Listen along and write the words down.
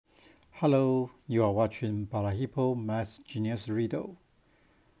Hello, you are watching Balahippo Math Genius Riddle.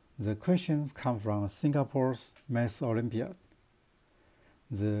 The questions come from Singapore's Math Olympiad.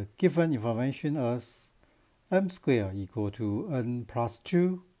 The given information is m squared equal to n plus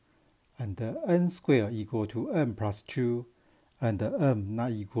 2 and n squared equal to n plus 2 and m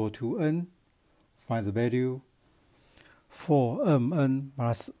not equal to n. Find the value. 4mn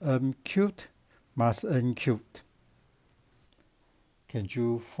minus m cubed minus n cubed. Can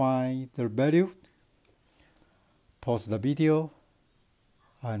you find the value? Pause the video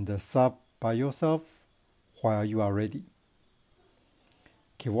and solve by yourself while you are ready.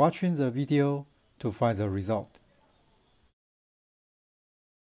 Keep watching the video to find the result.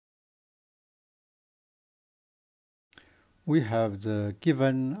 We have the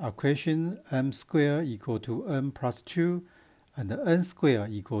given equation m squared equal to n plus 2 and n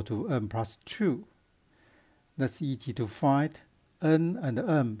squared equal to n plus 2. That's easy to find. N and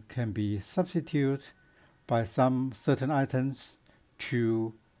m can be substituted by some certain items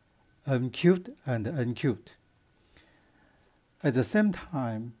to m cubed and n cubed. At the same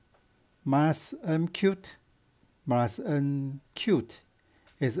time, minus m cubed minus n cubed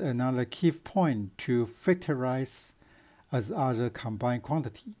is another key point to factorize as other combined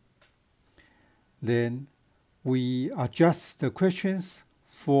quantity. Then we adjust the questions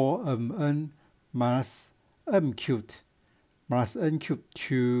for mn minus m cubed minus n cubed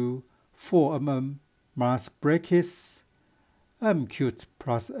to 4mn minus brackets m cubed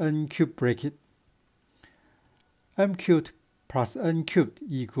plus n cubed bracket. M cubed plus n cubed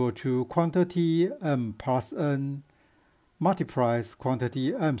equal to quantity m plus n multiplies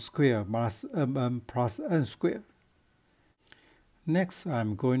quantity m squared minus mn plus n squared. Next,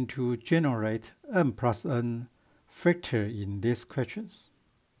 I'm going to generate m plus n factor in these questions.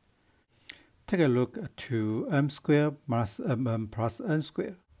 Take a look to m squared minus mn plus n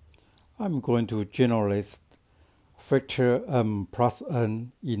squared. I'm going to generate factor m plus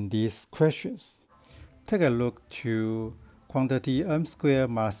n in these questions. Take a look to quantity m squared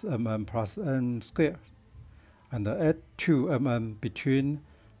minus mn plus n squared and add 2mn between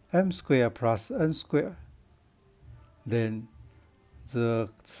m squared plus n squared. Then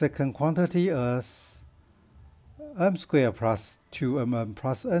the second quantity is m squared plus 2mn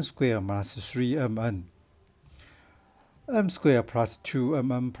plus n squared minus 3mn. M squared plus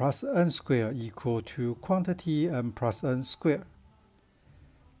 2mn plus n squared equal to quantity m plus n squared.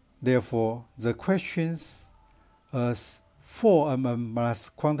 Therefore, the questions is 4mn minus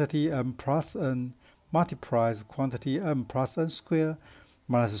quantity m plus n multiplies quantity m plus n squared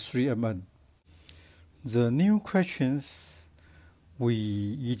minus 3mn. The new questions we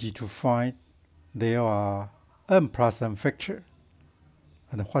easy to find. There are m plus n factor.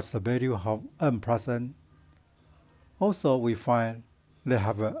 And what's the value of m plus n? Also, we find they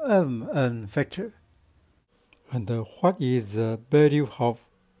have a mn factor. And what is the value of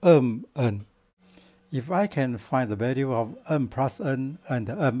mn? If I can find the value of m plus n and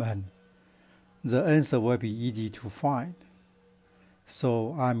mn, the answer will be easy to find.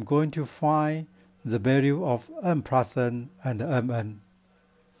 So I'm going to find the value of m plus n and mn.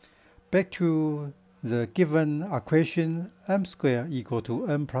 Back to the given equation m squared equal to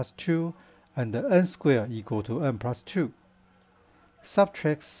n plus 2 and n squared equal to n plus 2.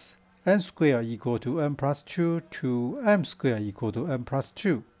 Subtracts n squared equal to n plus 2 to m squared equal to n plus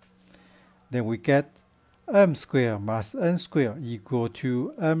 2. Then we get m squared minus n squared equal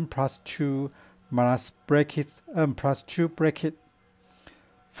to n plus 2 minus bracket n plus 2 bracket.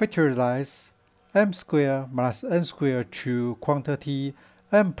 Factorize m squared minus n squared to quantity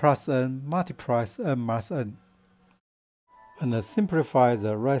m plus n multiplies m minus n. And simplify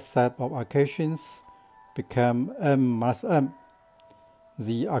the right side of equations, become m minus m.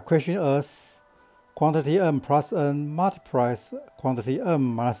 The equation is quantity m plus n multiplies quantity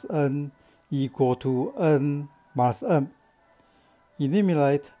m minus n equal to n minus m.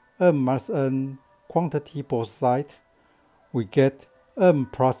 Eliminate m minus n quantity both sides. We get m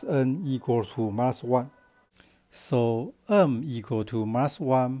plus n equal to minus 1. So m equal to minus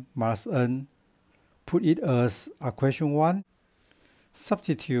 1 minus n. Put it as equation 1.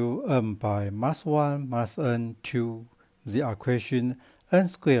 Substitute m by minus 1 minus n to the equation n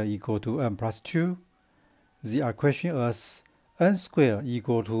squared equal to n plus 2. The equation is n squared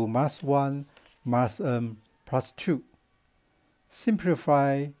equal to minus 1 minus n plus 2.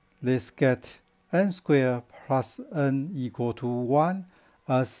 Simplify this, get n squared plus n equal to 1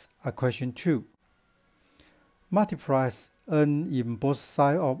 as equation 2. Multiplies n in both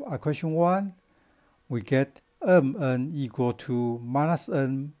sides of equation 1, we get mn equal to minus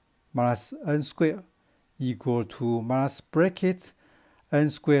n squared equal to minus bracket n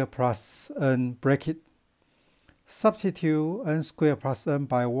squared plus n bracket. Substitute n squared plus n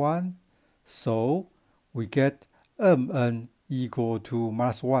by 1, so we get mn equal to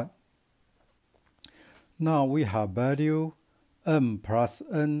minus 1. Now we have value m plus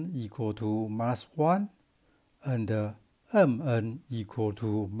n equal to minus 1 and mn equal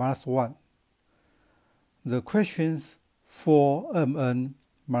to minus 1. The questions for mn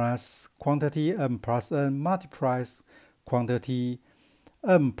minus quantity m plus n multiplies quantity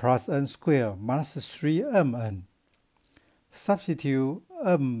m plus n squared minus 3mn. Substitute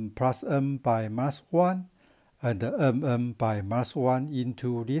m plus n by minus 1 and mn by minus 1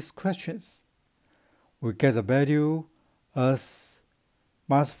 into these questions. We get the value as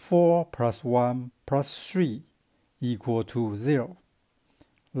minus 4 plus 1 plus 3 equal to 0.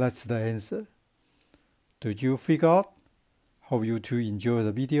 That's the answer. Did you figure out? Hope you to enjoy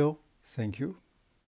the video. Thank you.